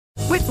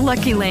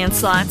Lucky Land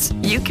Slots,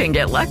 you can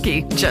get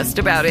lucky just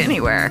about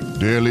anywhere.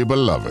 Dearly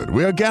beloved,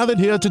 we are gathered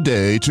here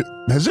today to...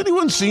 Has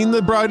anyone seen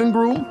the bride and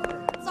groom?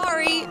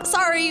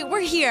 Sorry, we're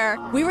here.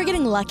 We were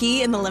getting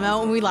lucky in the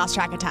limo and we lost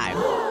track of time.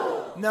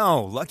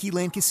 No, Lucky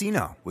Land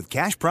Casino, with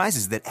cash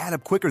prizes that add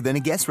up quicker than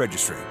a guest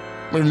registry.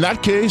 In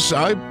that case,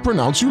 I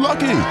pronounce you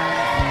lucky.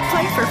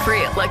 Play for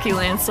free at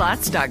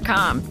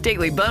LuckyLandSlots.com.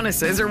 Daily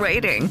bonuses are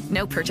waiting.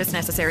 No purchase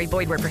necessary.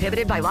 Void where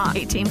prohibited by law.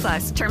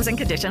 18+. Terms and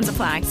conditions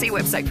apply. See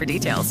website for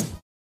details.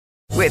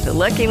 With the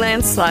Lucky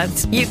Land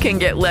Slots, you can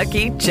get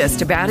lucky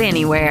just about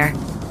anywhere.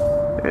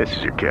 This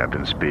is your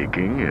captain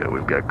speaking.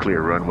 We've got clear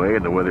runway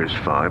and the weather's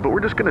fine, but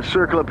we're just going to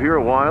circle up here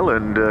a while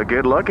and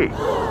get lucky.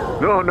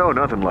 No,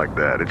 nothing like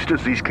that. It's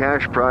just these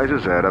cash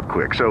prizes add up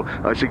quick. So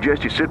I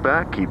suggest you sit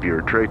back, keep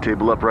your tray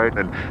table upright,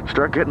 and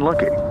start getting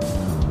lucky.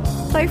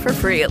 Play for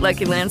free at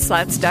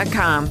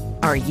LuckyLandSlots.com.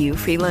 Are you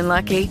feeling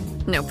lucky?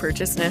 No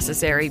purchase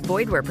necessary.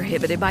 Void where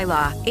prohibited by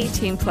law.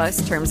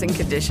 18+ terms and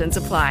conditions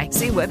apply.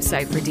 See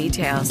website for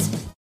details.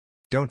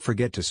 Don't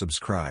forget to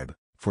subscribe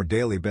for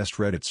daily best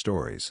Reddit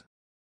stories.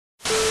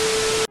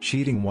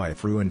 Cheating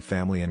wife ruined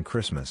family and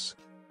Christmas.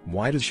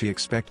 Why does she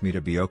expect me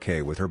to be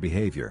okay with her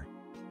behavior?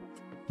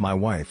 My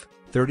wife,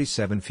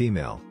 37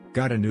 female,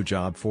 got a new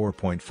job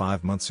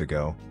 4.5 months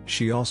ago.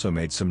 She also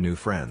made some new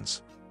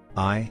friends.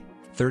 I,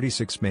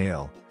 36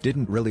 male,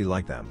 didn't really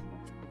like them.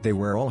 They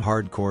were all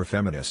hardcore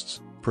feminists,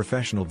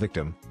 professional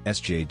victim,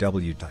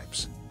 SJW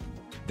types.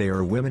 They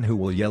are women who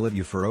will yell at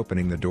you for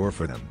opening the door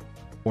for them.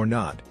 Or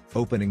not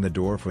opening the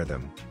door for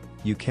them.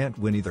 You can't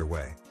win either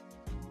way.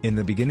 In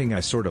the beginning I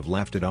sort of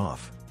laughed it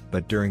off,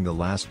 but during the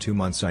last 2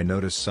 months I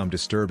noticed some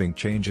disturbing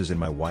changes in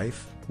my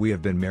wife. We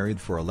have been married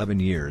for 11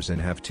 years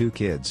and have 2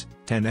 kids,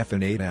 10F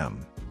and 8M.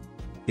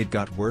 It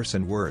got worse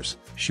and worse.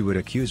 She would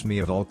accuse me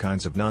of all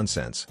kinds of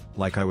nonsense,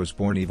 like I was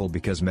born evil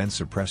because men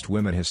suppressed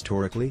women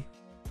historically?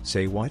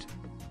 Say what?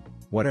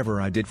 Whatever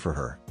I did for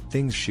her,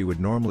 things she would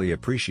normally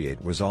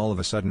appreciate was all of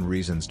a sudden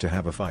reasons to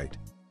have a fight.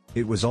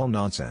 It was all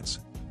nonsense.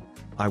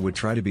 I would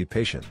try to be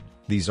patient.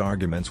 These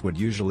arguments would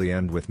usually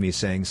end with me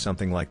saying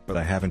something like, "But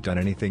I haven't done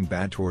anything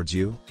bad towards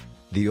you.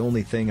 The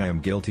only thing I am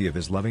guilty of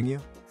is loving you."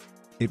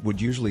 It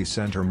would usually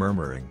send her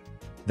murmuring.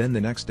 Then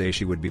the next day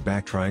she would be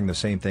back trying the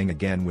same thing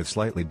again with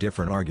slightly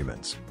different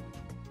arguments.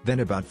 Then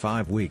about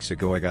 5 weeks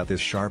ago I got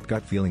this sharp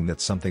gut feeling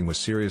that something was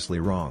seriously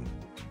wrong.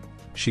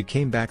 She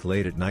came back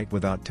late at night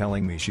without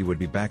telling me she would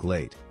be back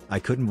late. I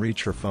couldn't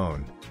reach her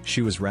phone.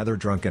 She was rather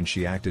drunk and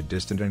she acted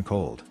distant and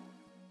cold.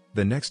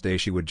 The next day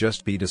she would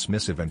just be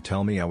dismissive and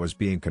tell me I was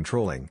being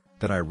controlling,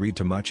 that I read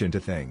too much into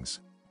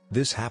things.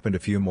 This happened a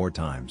few more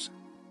times.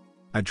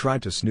 I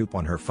tried to snoop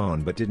on her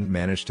phone but didn't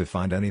manage to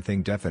find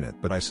anything definite,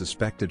 but I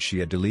suspected she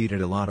had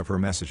deleted a lot of her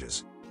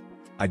messages.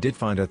 I did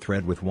find a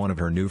thread with one of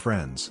her new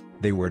friends.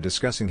 They were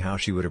discussing how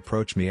she would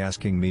approach me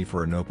asking me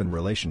for an open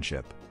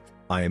relationship.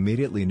 I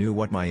immediately knew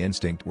what my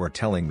instinct were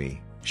telling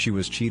me: she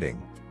was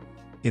cheating.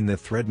 In the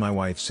thread my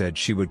wife said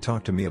she would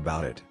talk to me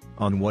about it,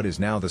 on what is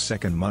now the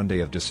second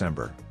Monday of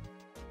December.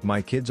 My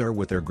kids are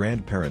with their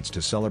grandparents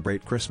to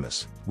celebrate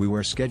Christmas. We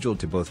were scheduled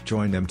to both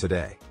join them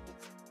today.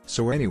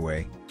 So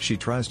anyway, she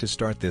tries to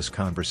start this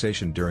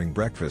conversation during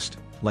breakfast,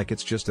 like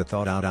it's just a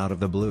thought out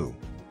of the blue.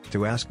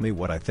 To ask me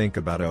what I think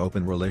about an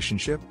open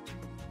relationship?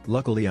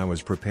 Luckily I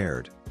was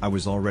prepared. I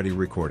was already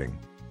recording.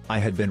 I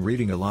had been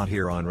reading a lot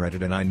here on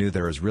Reddit and I knew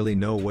there is really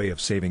no way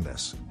of saving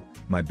this.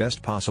 My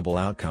best possible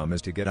outcome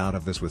is to get out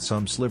of this with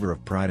some sliver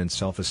of pride and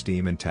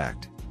self-esteem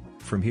intact.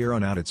 From here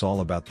on out it's all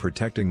about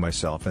protecting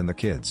myself and the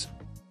kids.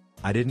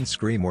 I didn't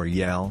scream or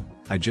yell,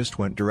 I just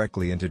went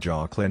directly into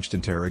jaw-clenched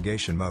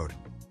interrogation mode.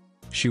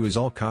 She was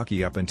all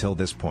cocky up until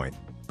this point,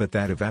 but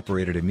that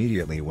evaporated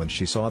immediately when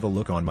she saw the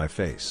look on my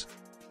face.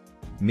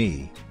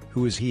 Me,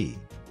 who is he?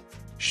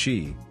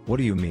 She, what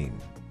do you mean?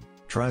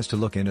 Tries to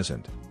look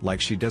innocent, like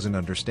she doesn't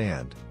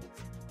understand.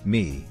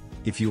 Me,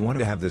 if you want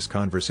to have this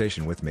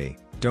conversation with me,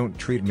 don't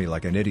treat me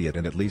like an idiot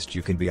and at least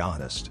you can be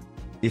honest.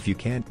 If you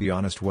can't be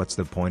honest, what's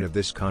the point of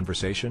this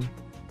conversation?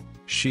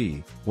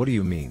 She, what do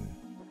you mean?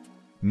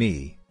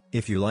 Me,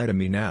 if you lie to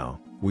me now,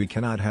 we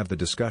cannot have the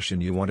discussion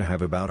you want to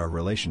have about our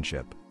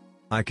relationship.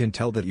 I can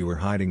tell that you are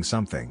hiding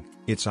something,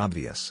 it's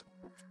obvious.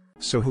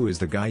 So who is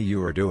the guy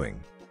you are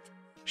doing?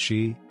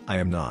 She, I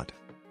am not.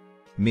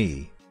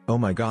 Me, oh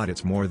my god,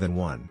 it's more than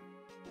one.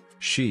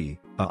 She,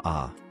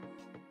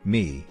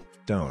 Me,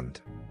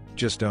 don't.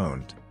 Just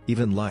don't,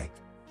 even lie.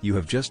 You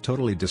have just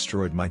totally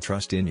destroyed my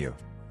trust in you.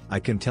 I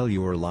can tell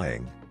you are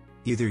lying.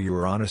 Either you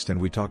are honest and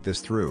we talk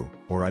this through,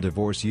 or I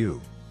divorce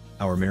you.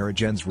 Our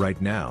marriage ends right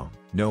now,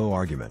 no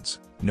arguments,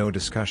 no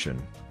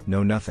discussion,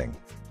 no nothing.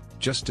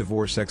 Just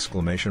divorce ! Do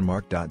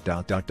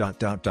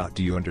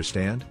you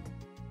understand?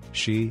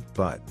 She,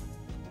 but.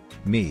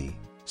 Me,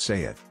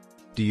 say it.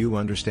 Do you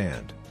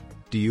understand?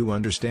 Do you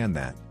understand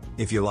that,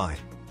 if you lie,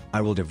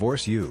 I will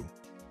divorce you?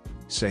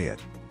 Say it.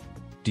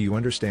 Do you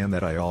understand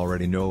that I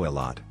already know a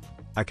lot?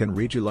 I can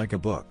read you like a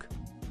book.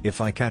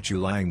 If I catch you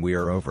lying we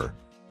are over.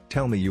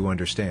 Tell me you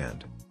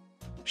understand.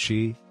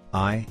 She,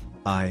 I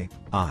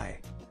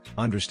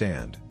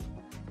understand.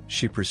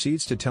 She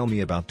proceeds to tell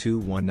me about 2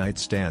 one-night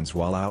stands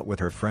while out with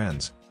her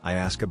friends. I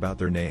ask about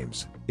their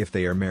names, if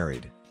they are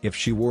married, if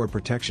she wore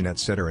protection,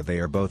 etc. They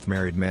are both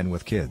married men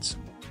with kids.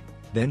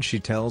 Then she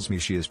tells me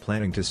she is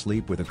planning to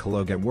sleep with a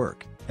colleague at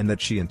work, and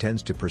that she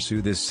intends to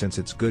pursue this since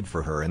it's good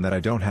for her and that I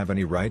don't have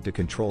any right to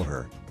control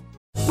her.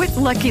 With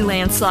Lucky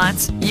Land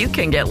Slots, you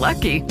can get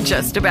lucky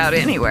just about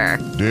anywhere.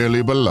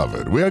 Dearly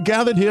beloved, we are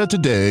gathered here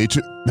today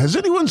to... Has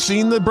anyone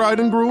seen the bride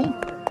and groom?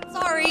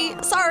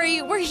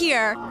 Sorry, we're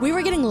here. We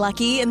were getting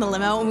lucky in the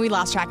limo and we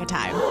lost track of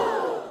time.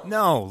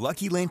 No,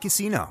 Lucky Land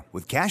Casino,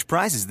 with cash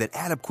prizes that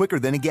add up quicker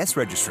than a guest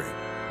registry.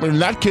 In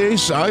that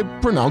case, I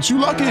pronounce you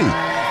lucky.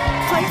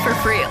 Play for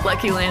free at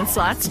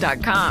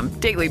LuckyLandSlots.com.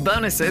 Daily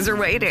bonuses are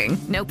waiting.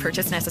 No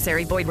purchase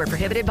necessary. Void where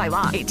prohibited by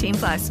law.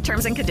 18+.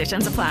 Terms and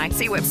conditions apply.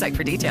 See website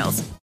for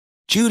details.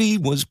 Judy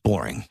was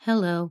boring.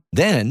 Hello.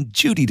 Then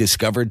Judy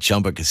discovered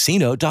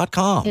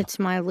ChumbaCasino.com. It's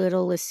my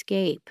little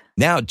escape.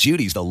 Now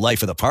Judy's the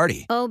life of the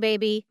party. Oh,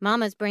 baby,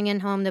 mama's bringing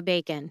home the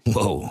bacon.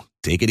 Whoa,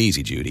 take it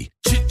easy, Judy.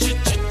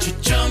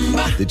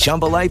 The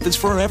Chumba life is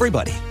for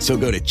everybody. So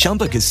go to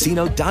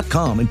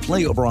ChumbaCasino.com and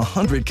play over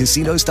 100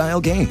 casino-style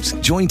games.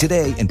 Join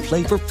today and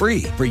play for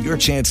free for your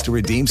chance to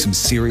redeem some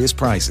serious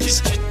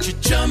prizes.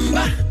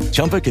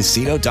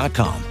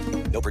 ChumbaCasino.com.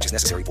 No purchase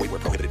necessary. Void where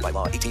prohibited by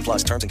law.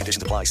 18+. Terms and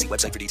conditions apply. See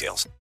website for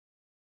details.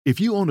 If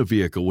you own a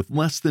vehicle with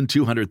less than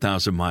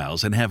 200,000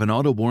 miles and have an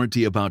auto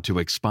warranty about to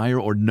expire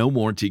or no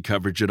warranty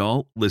coverage at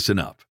all, listen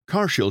up.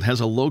 CarShield has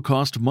a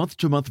low-cost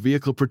month-to-month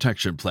vehicle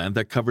protection plan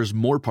that covers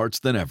more parts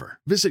than ever.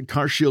 Visit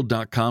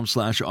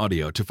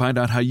carshield.com/audio to find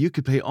out how you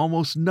could pay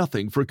almost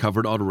nothing for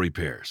covered auto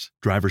repairs.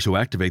 Drivers who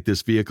activate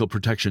this vehicle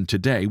protection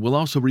today will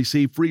also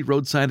receive free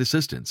roadside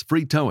assistance,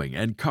 free towing,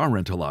 and car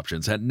rental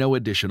options at no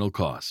additional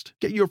cost.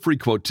 Get your free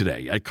quote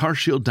today at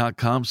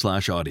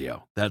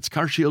carshield.com/audio. That's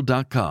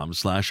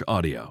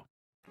carshield.com/audio.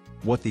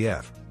 What the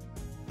F?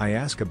 I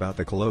ask about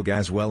the colleague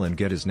as well and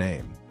get his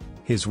name.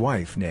 His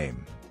wife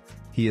name.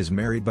 He is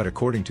married but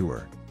according to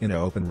her, in an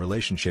open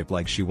relationship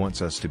like she wants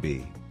us to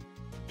be.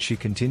 She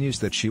continues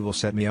that she will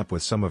set me up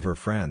with some of her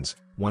friends,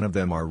 one of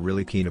them are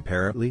really keen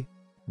apparently?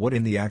 What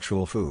in the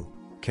actual foo?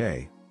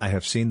 I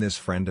have seen this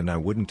friend and I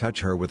wouldn't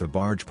touch her with a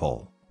barge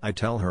pole. I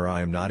tell her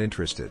I am not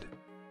interested.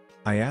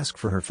 I ask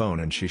for her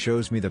phone and she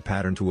shows me the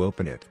pattern to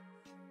open it.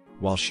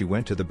 While she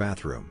went to the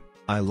bathroom,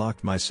 I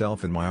locked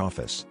myself in my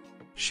office.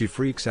 She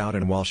freaks out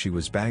and while she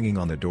was banging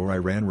on the door I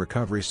ran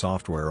recovery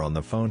software on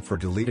the phone for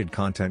deleted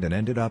content and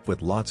ended up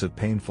with lots of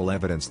painful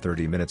evidence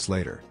 30 minutes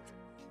later.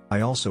 I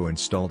also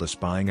installed a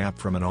spying app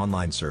from an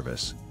online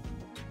service.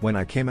 When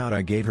I came out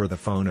I gave her the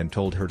phone and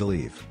told her to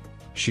leave.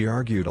 She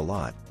argued a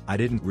lot. I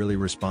didn't really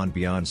respond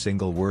beyond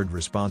single-word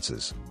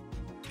responses.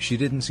 She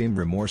didn't seem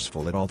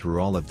remorseful at all through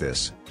all of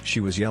this. She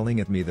was yelling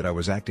at me that I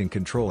was acting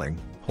controlling,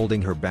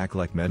 holding her back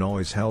like men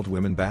always held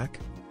women back.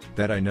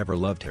 That I never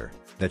loved her,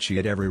 that she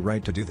had every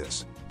right to do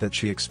this, that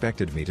she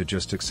expected me to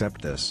just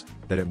accept this,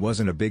 that it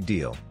wasn't a big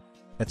deal,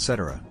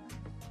 etc.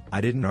 I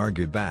didn't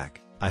argue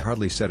back, I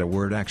hardly said a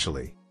word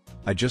actually.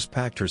 I just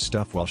packed her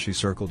stuff while she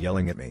circled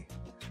yelling at me.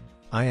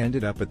 I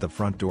ended up at the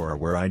front door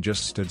where I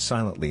just stood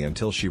silently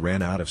until she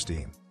ran out of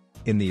steam.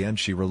 In the end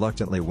she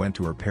reluctantly went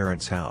to her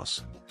parents'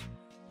 house.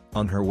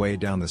 On her way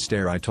down the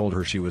stair I told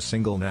her she was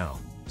single now,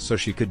 so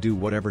she could do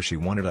whatever she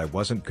wanted. I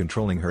wasn't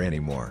controlling her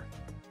anymore.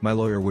 My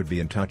lawyer would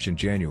be in touch in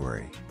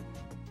January.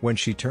 When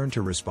she turned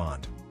to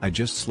respond, I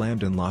just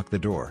slammed and locked the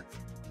door.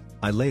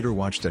 I later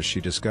watched as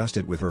she discussed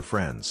it with her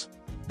friends.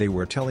 They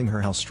were telling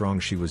her how strong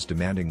she was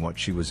demanding what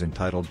she was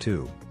entitled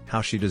to,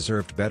 how she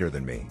deserved better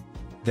than me.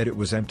 That it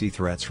was empty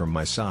threats from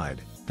my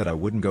side, that I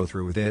wouldn't go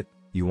through with it.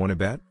 You wanna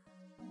bet?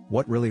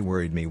 What really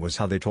worried me was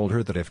how they told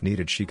her that if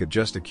needed she could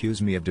just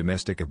accuse me of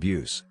domestic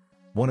abuse.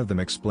 One of them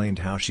explained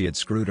how she had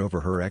screwed over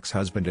her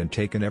ex-husband and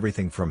taken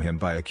everything from him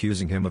by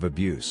accusing him of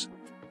abuse.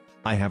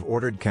 I have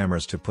ordered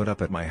cameras to put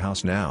up at my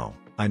house now.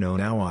 I know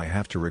now I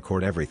have to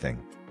record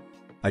everything.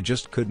 I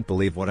just couldn't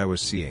believe what I was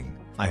seeing.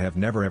 I have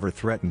never ever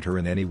threatened her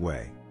in any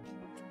way.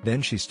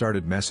 Then she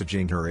started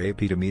messaging her AP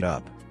to meet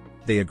up.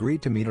 They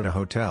agreed to meet at a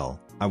hotel.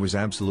 I was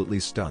absolutely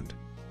stunned.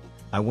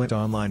 I went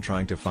online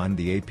trying to find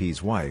the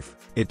AP's wife.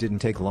 It didn't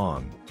take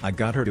long. I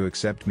got her to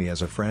accept me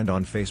as a friend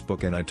on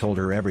Facebook and I told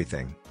her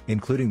everything,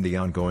 including the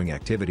ongoing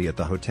activity at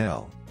the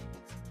hotel.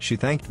 She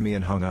thanked me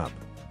and hung up.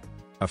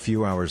 A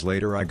few hours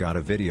later I got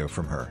a video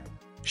from her.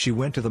 She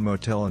went to the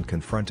motel and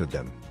confronted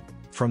them.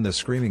 From the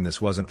screaming this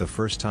wasn't the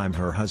first time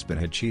her husband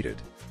had cheated.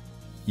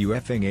 You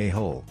effing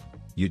a-hole.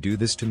 You do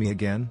this to me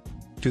again?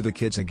 To the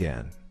kids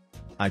again?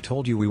 I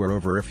told you we were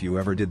over if you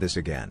ever did this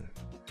again.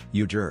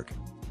 You jerk.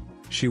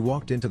 She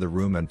walked into the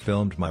room and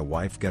filmed my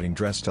wife getting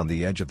dressed on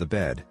the edge of the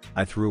bed.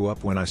 I threw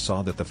up when I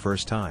saw that the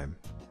first time.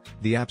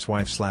 The app's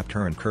wife slapped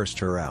her and cursed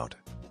her out.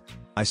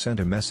 I sent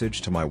a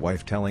message to my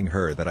wife telling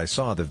her that I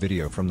saw the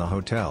video from the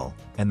hotel,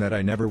 and that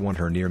I never want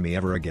her near me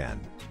ever again.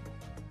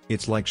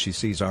 It's like she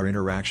sees our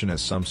interaction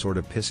as some sort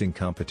of pissing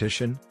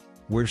competition,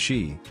 where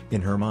she,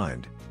 in her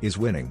mind, is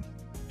winning.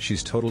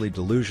 She's totally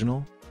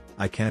delusional?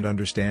 I can't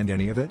understand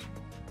any of it?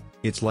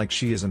 It's like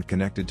she isn't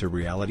connected to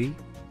reality?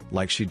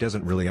 Like she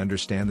doesn't really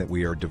understand that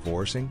we are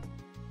divorcing?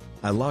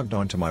 I logged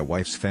on to my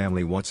wife's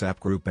family WhatsApp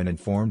group and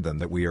informed them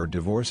that we are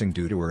divorcing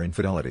due to her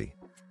infidelity.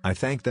 I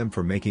thanked them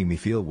for making me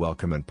feel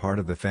welcome and part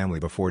of the family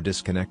before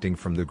disconnecting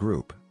from the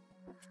group.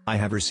 I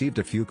have received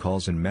a few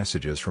calls and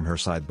messages from her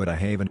side, but I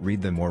haven't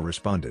read them or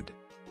responded.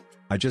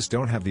 I just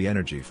don't have the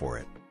energy for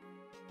it.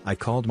 I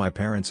called my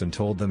parents and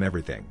told them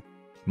everything.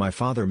 My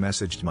father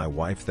messaged my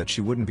wife that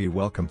she wouldn't be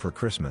welcome for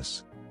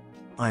Christmas.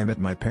 I am at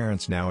my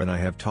parents' now and I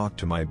have talked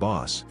to my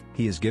boss.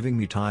 He is giving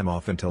me time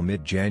off until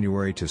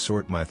mid-January to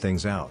sort my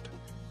things out.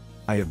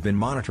 I have been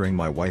monitoring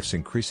my wife's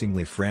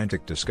increasingly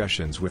frantic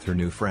discussions with her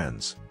new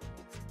friends.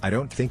 I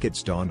don't think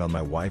it's dawned on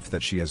my wife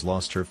that she has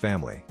lost her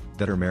family,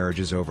 that her marriage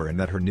is over, and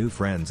that her new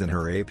friends and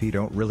her AP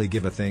don't really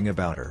give a thing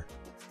about her.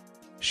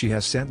 She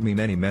has sent me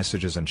many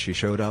messages and she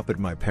showed up at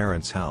my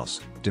parents' house,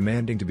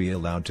 demanding to be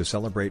allowed to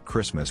celebrate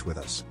Christmas with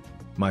us.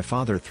 My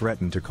father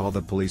threatened to call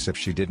the police if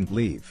she didn't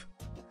leave.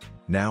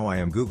 Now I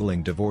am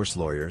Googling divorce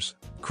lawyers,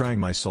 crying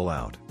my soul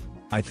out.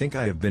 I think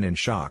I have been in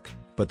shock,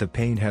 but the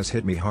pain has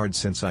hit me hard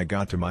since I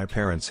got to my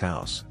parents'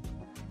 house.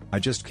 I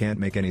just can't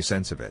make any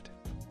sense of it.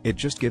 It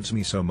just gives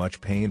me so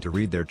much pain to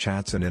read their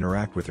chats and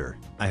interact with her.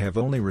 I have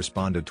only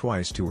responded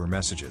twice to her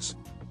messages.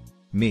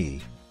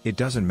 Me, it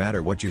doesn't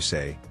matter what you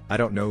say, I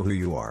don't know who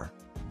you are.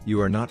 You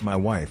are not my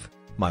wife.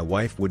 My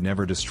wife would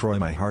never destroy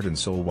my heart and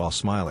soul while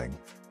smiling.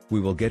 We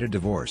will get a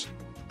divorce.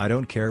 I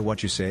don't care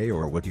what you say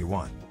or what you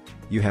want.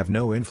 You have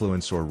no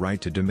influence or right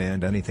to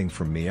demand anything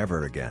from me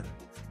ever again.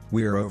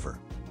 We are over.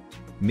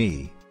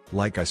 Me,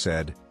 like I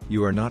said,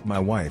 you are not my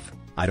wife,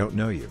 I don't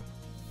know you.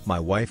 My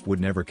wife would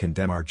never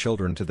condemn our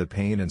children to the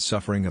pain and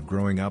suffering of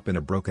growing up in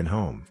a broken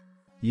home.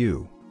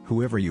 You,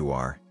 whoever you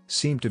are,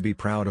 seem to be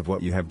proud of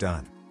what you have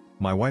done.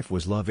 My wife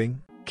was loving,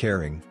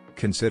 caring,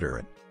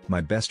 considerate,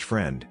 my best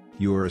friend.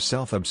 You are a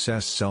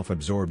self-obsessed,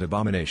 self-absorbed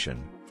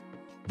abomination.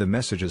 The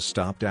messages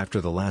stopped after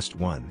the last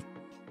one.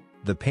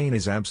 The pain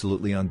is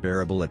absolutely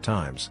unbearable at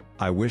times.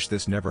 I wish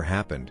this never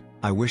happened.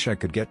 I wish I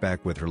could get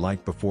back with her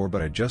like before,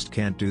 but I just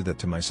can't do that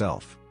to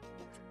myself.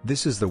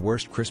 This is the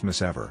worst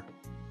Christmas ever.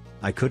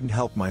 I couldn't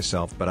help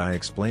myself, but I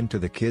explained to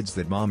the kids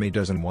that mommy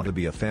doesn't want to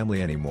be a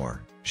family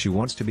anymore. She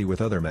wants to be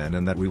with other men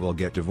and that we will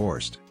get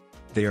divorced.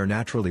 They are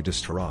naturally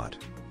distraught.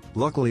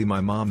 Luckily my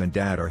mom and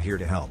dad are here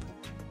to help.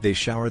 They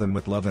shower them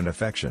with love and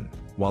affection,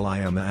 while I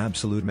am an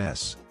absolute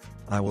mess.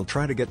 I will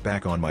try to get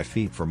back on my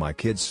feet for my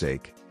kids'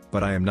 sake,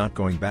 but I am not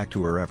going back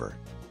to her ever.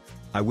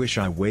 I wish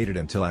I waited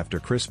until after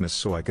Christmas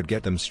so I could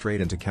get them straight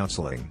into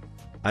counseling.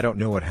 I don't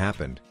know what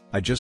happened,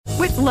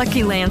 With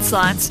Lucky Land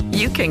Slots,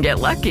 you can get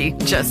lucky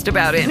just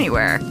about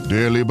anywhere.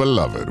 Dearly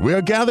beloved, we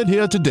are gathered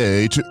here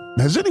today to...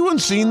 Has anyone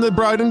seen the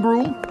bride and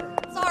groom?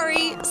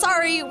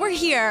 Sorry, we're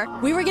here.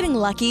 We were getting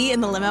lucky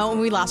in the limo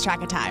and we lost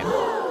track of time.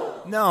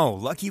 No,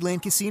 Lucky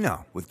Land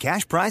Casino, with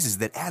cash prizes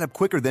that add up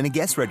quicker than a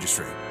guest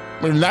registry.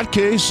 In that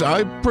case,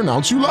 I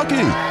pronounce you lucky.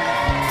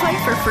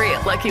 Play for free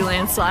at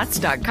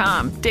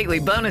LuckyLandSlots.com. Daily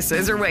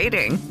bonuses are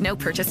waiting. No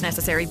purchase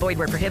necessary. Void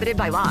where prohibited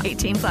by law.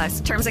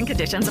 18+. Terms and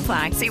conditions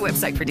apply. See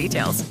website for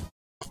details.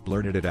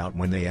 Blurted it out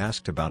when they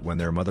asked about when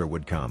their mother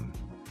would come.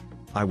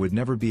 I would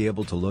never be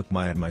able to look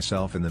at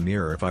myself in the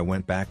mirror if I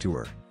went back to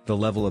her. The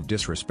level of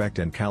disrespect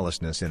and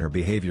callousness in her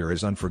behavior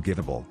is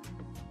unforgivable.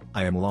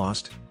 I am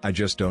lost. I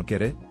just don't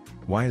get it.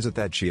 Why is it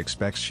that she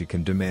expects she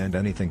can demand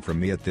anything from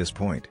me at this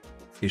point?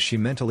 Is she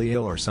mentally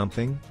ill or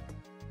something?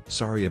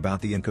 Sorry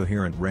about the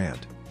incoherent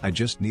rant, I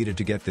just needed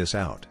to get this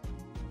out.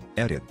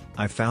 Edit.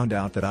 I found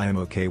out that I am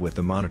okay with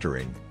the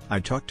monitoring. I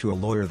talked to a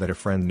lawyer that a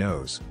friend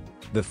knows.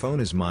 The phone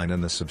is mine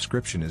and the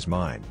subscription is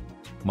mine.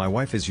 My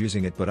wife is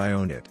using it but I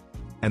own it.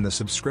 And the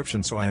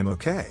subscription, so I am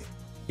okay.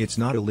 It's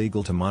not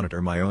illegal to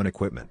monitor my own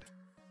equipment.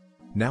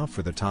 Now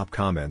for the top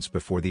comments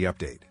before the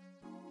update.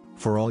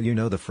 For all you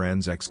know, the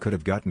friend's ex could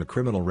have gotten a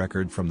criminal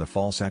record from the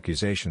false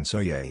accusation, so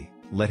yay,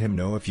 let him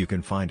know if you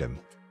can find him.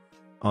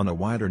 On a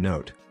wider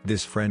note,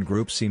 this friend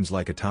group seems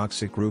like a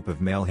toxic group of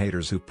male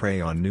haters who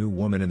prey on new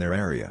women in their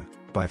area.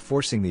 By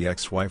forcing the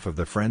ex-wife of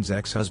the friend's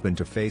ex-husband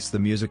to face the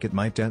music, it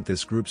might dent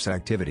this group's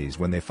activities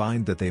when they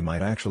find that they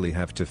might actually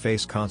have to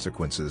face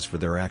consequences for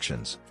their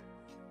actions.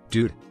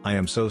 Dude, I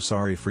am so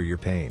sorry for your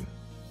pain.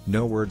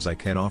 No words I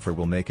can offer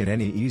will make it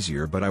any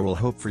easier, but I will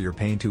hope for your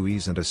pain to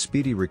ease and a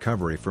speedy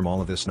recovery from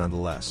all of this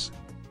nonetheless.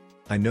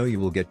 I know you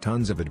will get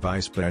tons of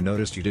advice, but I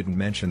noticed you didn't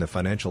mention the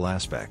financial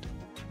aspect.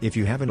 If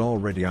you haven't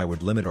already, I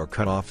would limit or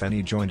cut off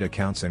any joint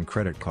accounts and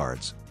credit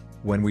cards.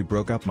 When we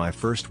broke up, my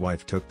first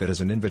wife took that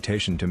as an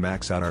invitation to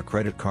max out our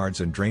credit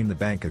cards and drain the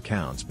bank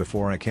accounts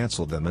before I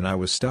canceled them, and I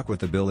was stuck with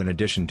the bill in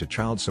addition to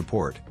child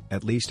support.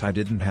 At least I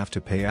didn't have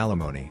to pay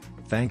alimony.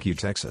 Thank you,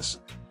 Texas.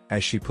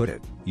 As she put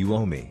it, you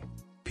owe me.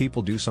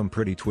 People do some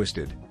pretty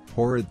twisted,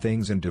 horrid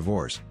things in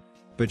divorce.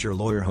 But your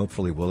lawyer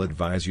hopefully will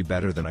advise you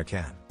better than I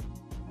can.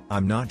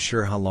 I'm not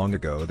sure how long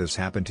ago this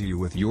happened to you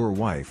with your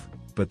wife,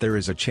 but there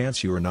is a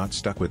chance you are not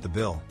stuck with the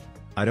bill.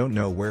 I don't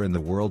know where in the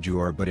world you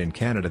are, but in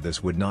Canada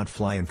this would not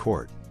fly in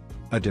court.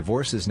 A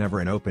divorce is never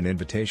an open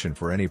invitation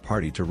for any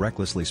party to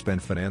recklessly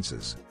spend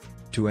finances.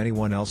 To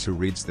anyone else who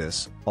reads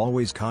this,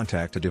 always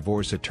contact a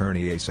divorce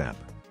attorney ASAP.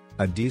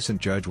 A decent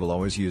judge will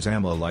always use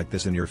ammo like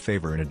this in your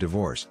favor in a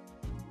divorce.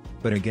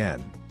 But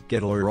again,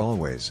 get a lawyer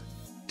always.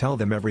 Tell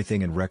them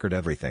everything and record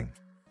everything.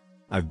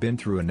 I've been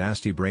through a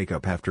nasty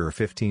breakup after a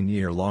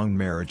 15-year-long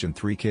marriage and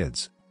 3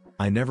 kids.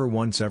 I never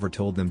once ever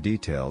told them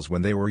details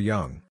when they were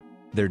young.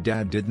 Their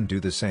dad didn't do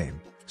the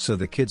same, so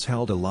the kids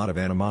held a lot of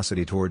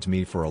animosity towards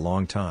me for a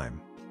long time.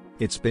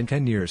 It's been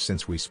 10 years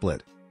since we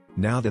split.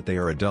 Now that they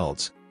are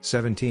adults,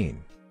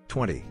 17,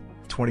 20,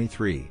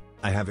 23,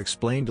 I have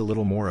explained a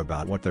little more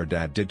about what their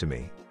dad did to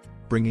me.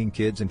 Bringing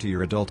kids into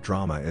your adult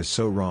drama is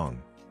so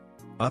wrong.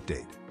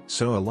 Update: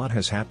 so a lot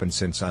has happened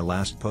since I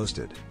last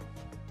posted.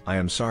 I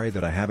am sorry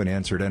that I haven't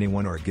answered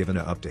anyone or given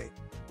an update.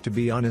 To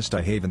be honest,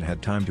 I haven't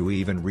had time to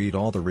even read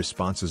all the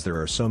responses,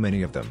 there are so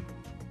many of them.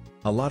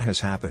 A lot has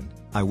happened.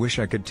 I wish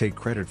I could take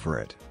credit for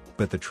it,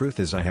 but the truth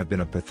is I have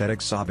been a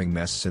pathetic sobbing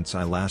mess since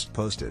I last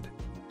posted.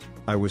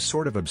 I was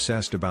sort of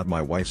obsessed about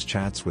my wife's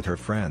chats with her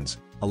friends.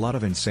 A lot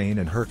of insane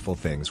and hurtful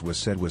things was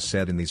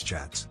said in these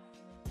chats.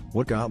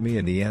 What got me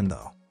in the end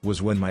though,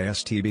 was when my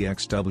STD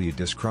XW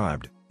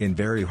described, in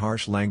very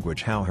harsh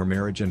language, how her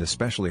marriage and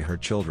especially her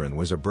children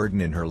was a burden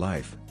in her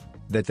life.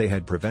 That they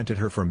had prevented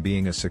her from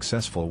being a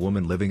successful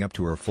woman living up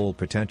to her full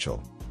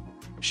potential.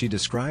 She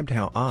described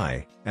how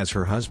I, as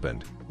her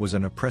husband, was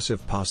an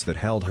oppressive boss that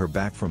held her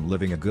back from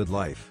living a good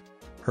life.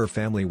 Her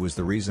family was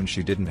the reason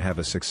she didn't have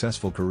a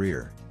successful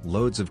career,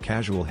 loads of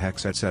casual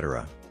hex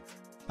etc.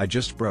 I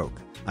just broke.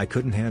 I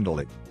couldn't handle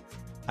it.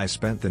 I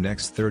spent the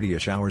next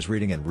 30-ish hours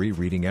reading and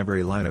rereading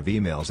every line of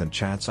emails and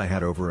chats I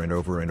had over and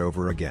over and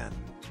over again.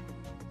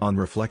 On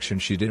reflection,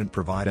 she didn't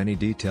provide any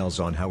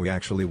details on how we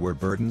actually were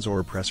burdens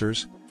or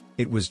oppressors.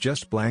 It was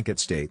just blanket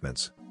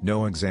statements,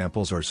 no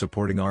examples or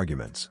supporting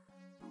arguments.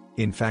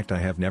 In fact, I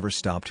have never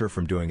stopped her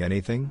from doing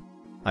anything.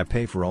 I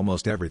pay for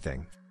almost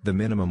everything. The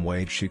minimum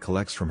wage she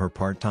collects from her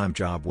part-time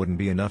job wouldn't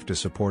be enough to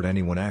support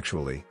anyone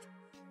actually.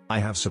 I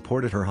have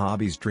supported her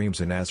hobbies,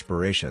 dreams and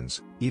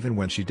aspirations, even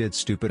when she did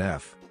stupid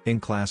F, in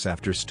class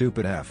after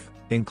stupid F,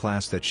 in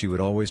class that she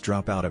would always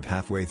drop out of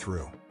halfway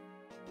through.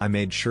 I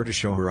made sure to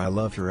show her I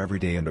loved her every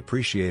day and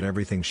appreciate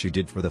everything she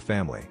did for the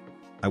family.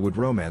 I would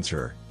romance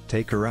her,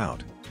 take her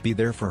out, be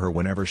there for her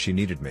whenever she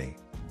needed me.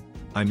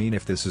 I mean,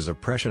 if this is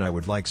oppression, I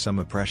would like some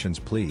oppressions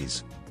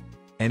please.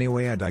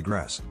 Anyway, I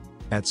digress.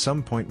 At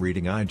some point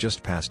reading I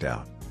just passed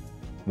out.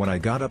 When I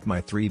got up, my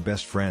 3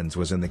 best friends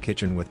was in the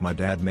kitchen with my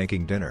dad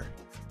making dinner.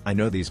 I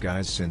know these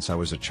guys since I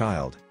was a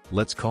child,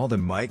 let's call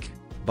them Mike,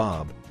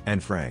 Bob,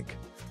 and Frank.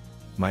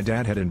 My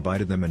dad had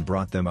invited them and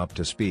brought them up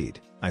to speed.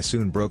 I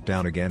soon broke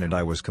down again and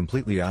I was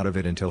completely out of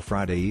it until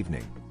Friday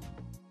evening.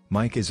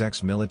 Mike is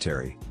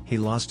ex-military, he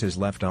lost his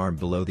left arm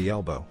below the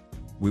elbow.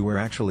 We were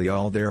actually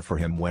all there for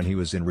him when he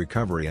was in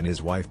recovery and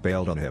his wife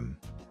bailed on him.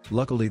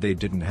 Luckily they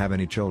didn't have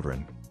any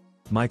children.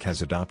 Mike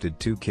has adopted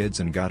 2 kids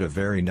and got a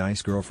very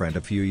nice girlfriend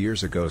a few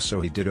years ago,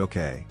 so he did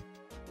okay.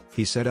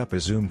 He set up a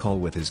Zoom call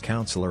with his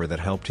counselor that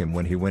helped him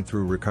when he went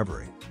through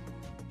recovery.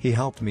 He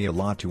helped me a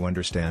lot to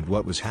understand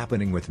what was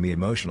happening with me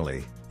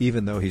emotionally.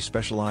 Even though he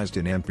specialized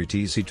in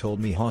amputees, he told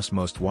me how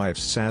most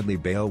wives sadly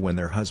bail when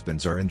their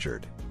husbands are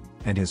injured.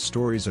 And his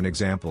stories and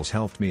examples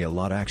helped me a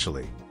lot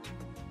actually.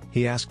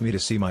 He asked me to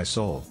see my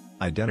soul,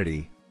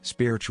 identity,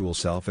 spiritual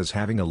self as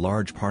having a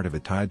large part of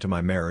it tied to my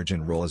marriage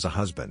and role as a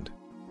husband.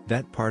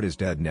 That part is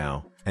dead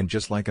now, and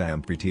just like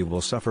an amputee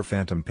will suffer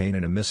phantom pain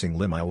in a missing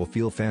limb, I will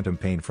feel phantom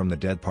pain from the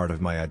dead part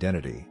of my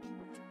identity.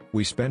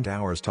 We spent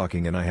hours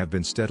talking and I have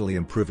been steadily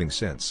improving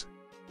since.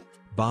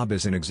 Bob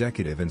is an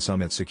executive in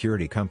Summit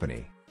Security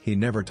Company. He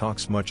never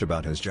talks much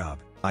about his job.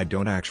 I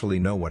don't actually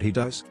know what he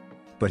does.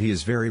 But he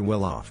is very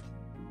well off.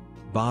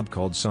 Bob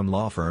called some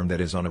law firm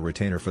that is on a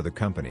retainer for the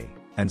company,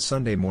 and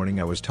Sunday morning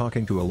I was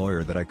talking to a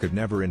lawyer that I could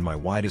never in my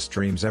wildest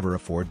dreams ever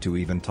afford to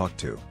even talk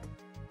to.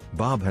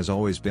 Bob has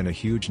always been a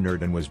huge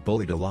nerd and was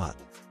bullied a lot.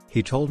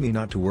 He told me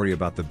not to worry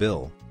about the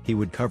bill, he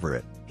would cover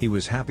it. He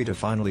was happy to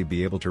finally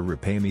be able to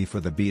repay me for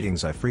the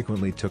beatings I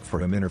frequently took for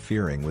him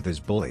interfering with his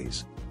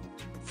bullies.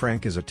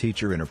 Frank is a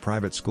teacher in a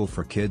private school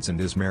for kids and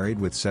is married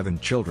with 7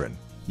 children.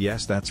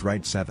 Yes, that's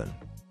right, 7.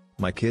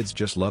 My kids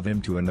just love him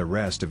too and the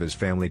rest of his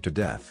family to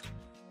death.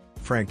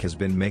 Frank has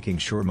been making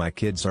sure my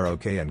kids are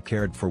okay and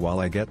cared for while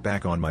I get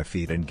back on my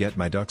feet and get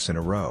my ducks in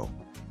a row.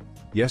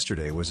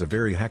 Yesterday was a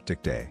very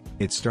hectic day.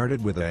 It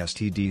started with a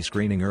STD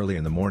screening early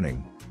in the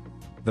morning.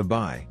 The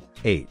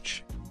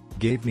BI-H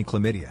gave me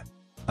chlamydia.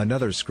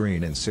 Another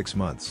screen in 6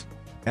 months.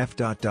 F ...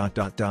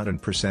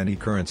 and percent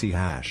currency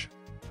hash.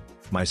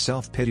 My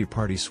self-pity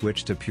party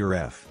switched to pure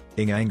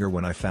F-ing anger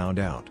when I found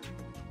out.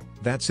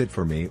 That's it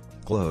for me,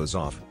 close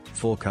off,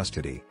 full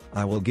custody.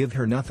 I will give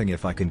her nothing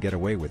if I can get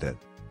away with it.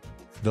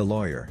 The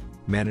lawyer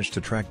managed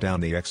to track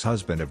down the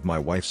ex-husband of my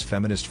wife's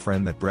feminist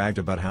friend that bragged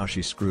about how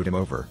she screwed him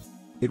over.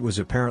 It was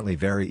apparently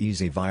very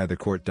easy via the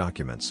court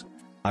documents.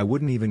 I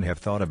wouldn't even have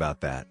thought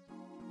about that.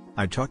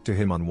 I talked to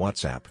him on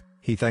WhatsApp,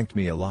 he thanked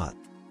me a lot.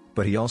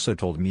 But he also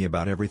told me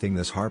about everything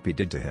this harpy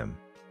did to him.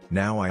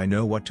 Now I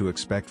know what to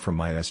expect from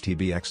my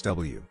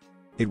STBXW.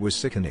 It was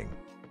sickening.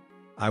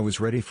 I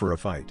was ready for a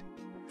fight.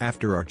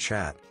 After our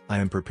chat, I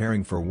am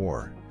preparing for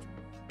war.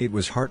 It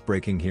was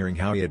heartbreaking hearing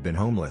how he had been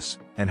homeless,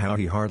 and how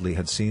he hardly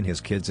had seen his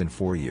kids in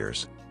 4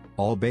 years.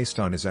 All based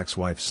on his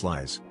ex-wife's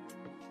lies.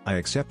 I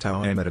accept how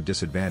I am at a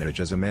disadvantage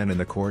as a man in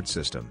the court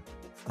system.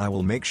 I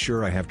will make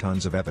sure I have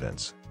tons of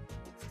evidence.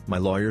 My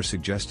lawyer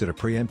suggested a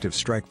preemptive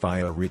strike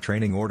via a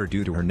retraining order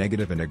due to her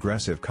negative and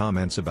aggressive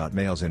comments about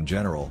males in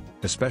general,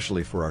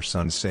 especially for our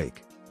son's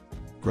sake.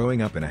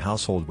 Growing up in a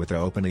household with an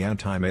openly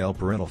anti-male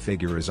parental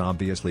figure is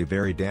obviously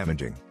very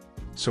damaging.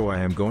 So I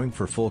am going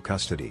for full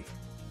custody.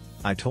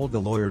 I told the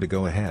lawyer to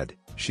go ahead.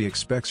 She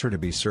expects her to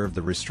be served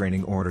the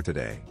restraining order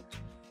today.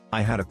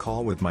 I had a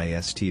call with my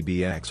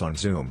STD ex on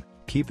Zoom.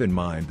 Keep in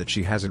mind that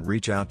she hasn't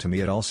reached out to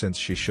me at all since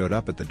she showed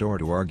up at the door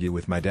to argue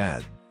with my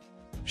dad.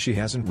 She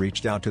hasn't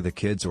reached out to the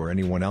kids or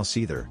anyone else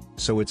either,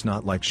 so it's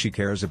not like she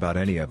cares about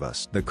any of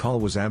us. The call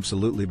was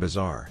absolutely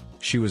bizarre.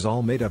 She was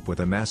all made up with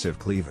a massive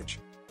cleavage.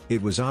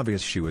 It was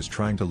obvious she was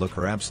trying to look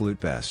her absolute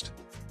best.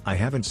 I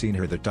haven't seen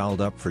her that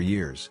dolled up for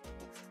years.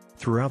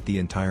 Throughout the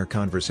entire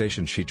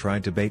conversation she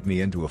tried to bait me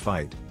into a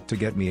fight, to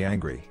get me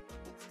angry.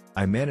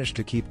 I managed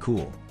to keep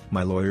cool.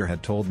 My lawyer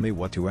had told me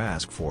what to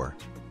ask for.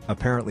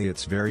 Apparently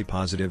it's very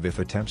positive if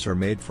attempts are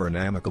made for an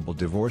amicable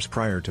divorce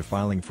prior to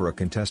filing for a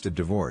contested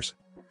divorce.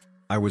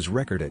 I was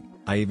recorded.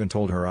 I even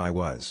told her I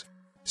was.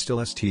 Still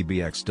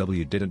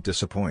STBXW didn't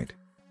disappoint.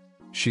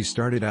 She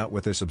started out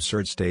with this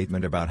absurd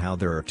statement about how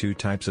there are 2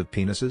 types of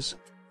penises.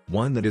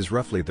 One that is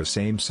roughly the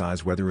same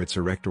size whether it's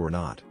erect or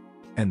not.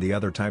 And the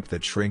other type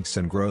that shrinks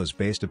and grows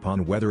based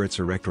upon whether it's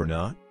erect or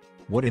not?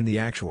 What in the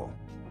actual?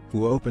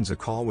 Who opens a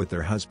call with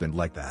their husband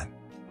like that?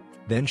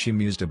 Then she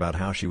mused about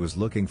how she was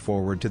looking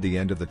forward to the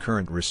end of the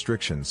current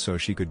restrictions so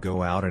she could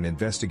go out and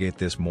investigate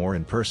this more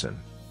in person.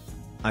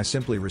 I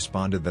simply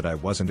responded that I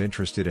wasn't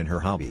interested in her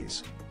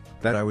hobbies.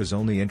 That I was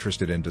only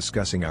interested in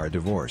discussing our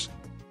divorce.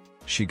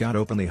 She got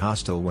openly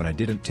hostile when I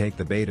didn't take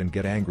the bait and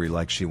get angry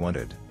like she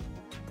wanted.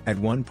 At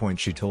one point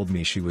she told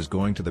me she was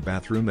going to the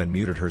bathroom and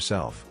muted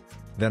herself.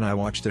 Then I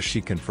watched as she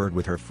conferred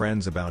with her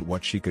friends about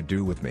what she could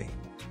do with me.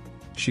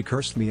 She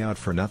cursed me out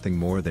for nothing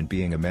more than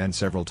being a man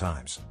several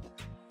times.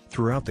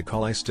 Throughout the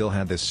call I still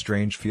had this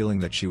strange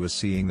feeling that she was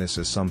seeing this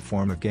as some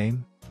form of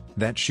game?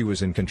 That she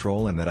was in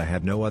control and that I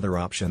had no other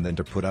option than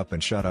to put up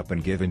and shut up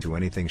and give in to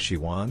anything she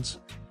wants?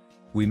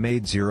 We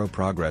made zero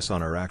progress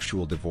on our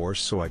actual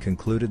divorce, so I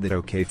concluded that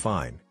okay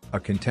fine, a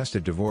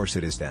contested divorce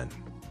it is then.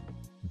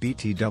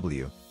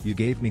 BTW, you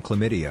gave me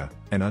chlamydia,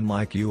 and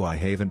unlike you I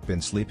haven't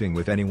been sleeping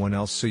with anyone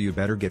else, so you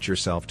better get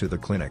yourself to the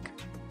clinic.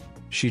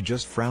 She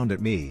just frowned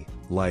at me,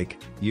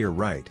 like, you're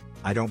right,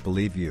 I don't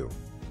believe you.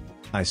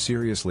 I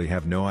seriously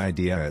have no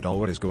idea at all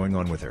what is going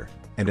on with her,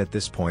 and at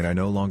this point I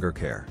no longer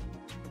care.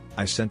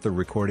 I sent the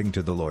recording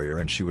to the lawyer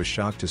and she was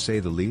shocked to say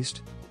the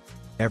least.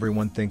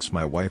 Everyone thinks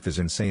my wife is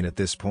insane at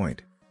this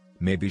point.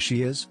 Maybe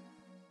she is?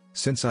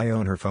 Since I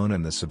own her phone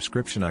and the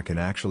subscription I can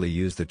actually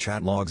use the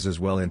chat logs as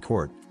well in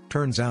court.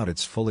 Turns out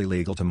it's fully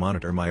legal to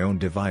monitor my own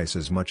device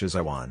as much as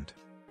I want.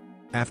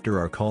 After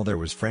our call there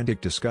was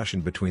frantic discussion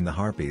between the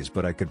harpies,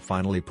 but I could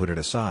finally put it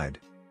aside.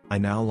 I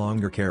no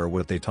longer care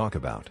what they talk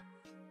about.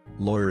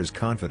 Lawyer is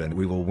confident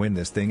we will win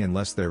this thing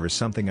unless there is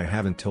something I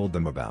haven't told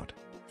them about.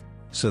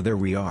 So there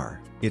we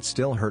are. It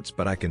still hurts,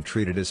 but I can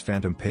treat it as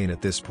phantom pain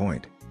at this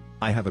point.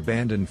 I have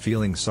abandoned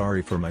feeling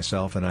sorry for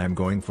myself and I am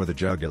going for the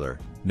jugular.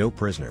 No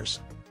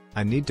prisoners.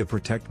 I need to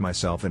protect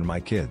myself and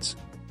my kids.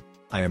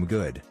 I am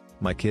good.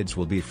 My kids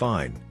will be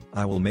fine.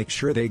 I will make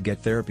sure they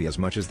get therapy as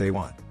much as they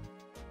want.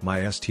 My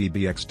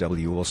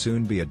STBXW will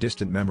soon be a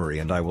distant memory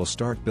and I will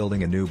start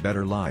building a new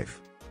better life.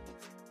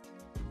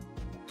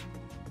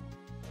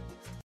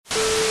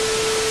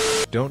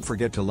 Don't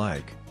forget to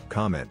like,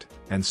 comment,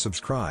 and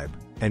subscribe,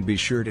 and be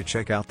sure to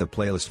check out the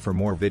playlist for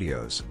more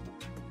videos.